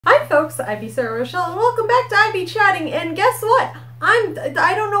folks, Sarah Rochelle, and welcome back to IB Chatting. And guess what?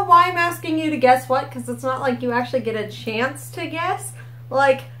 I don't know why I'm asking you to guess what, because it's not like you actually get a chance to guess.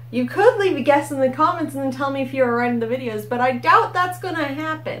 Like, you could leave a guess in the comments and then tell me if you were right in the videos, but I doubt that's gonna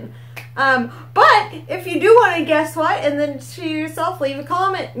happen. But if you do want to guess what, and then to yourself leave a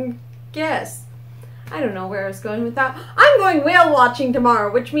comment and guess. I don't know where I was going with that. I'm going whale watching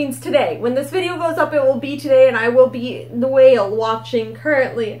tomorrow, which means today. When this video goes up, it will be today, and I will be the whale watching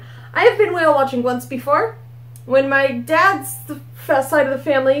currently. I have been whale watching once before. When my dad's side of the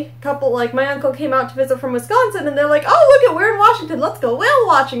family, like my uncle came out to visit from Wisconsin, and they're like, oh, look we're in Washington, let's go whale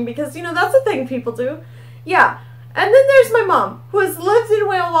watching, because, you know, that's a thing people do. Yeah. And then there's my mom, who has lived in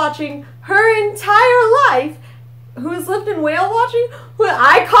whale watching her entire life, who has lived in whale watching, who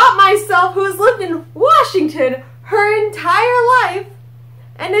I caught myself, who has lived in Washington her entire life,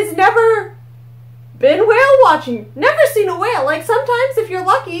 and has never been whale watching, never seen a whale. Like, sometimes if you're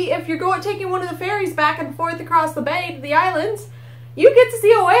lucky, if you're taking one of the ferries back and forth across the bay to the islands, you get to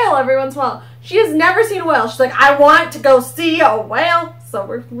see a whale every once in a while. She has never seen a whale. She's like, I want to go see a whale. So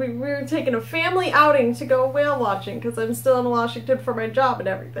we're taking a family outing to go whale watching, because I'm still in Washington for my job and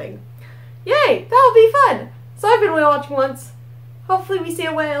everything. Yay, that'll be fun. So I've been whale watching once. Hopefully we see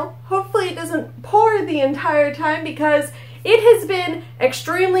a whale. Hopefully it doesn't pour the entire time, because it has been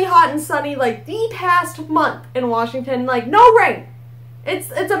extremely hot and sunny like the past month in Washington. Like, no rain.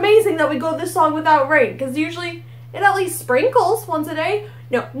 It's amazing that we go this long without rain, because usually it at least sprinkles once a day.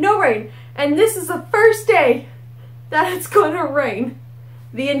 No rain. And this is the first day that it's going to rain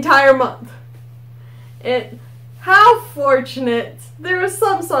the entire month. How fortunate. There was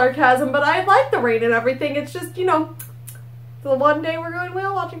some sarcasm, but I like the rain and everything. It's just, you know, the one day we're going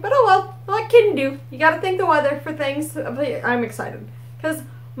whale watching. But oh well, what can you do? You gotta thank the weather for things. I'm excited, because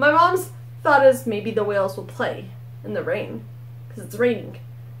my mom's thought is maybe the whales will play in the rain, because it's raining.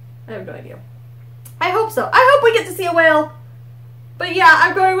 I have no idea. I hope so. I hope we get to see a whale. But yeah,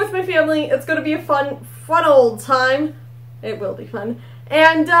 I'm going with my family. It's gonna be a fun old time. It will be fun.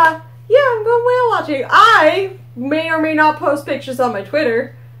 And yeah, I'm going whale watching. I may or may not post pictures on my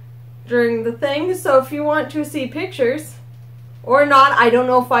Twitter during the thing, so if you want to see pictures, or not, I don't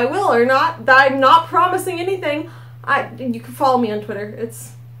know if I will or not. I'm not promising anything. You can follow me on Twitter.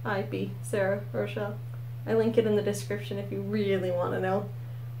 It's IB Sarah Rochelle. I link it in the description if you really want to know.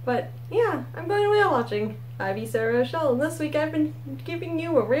 But yeah, I'm going whale watching. IB Sarah Rochelle, and this week I've been giving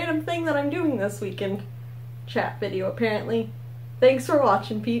you a random thing that I'm doing this weekend. Chat video, apparently. Thanks for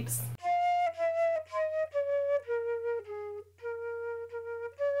watching, peeps.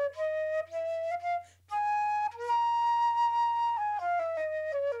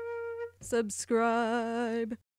 Subscribe.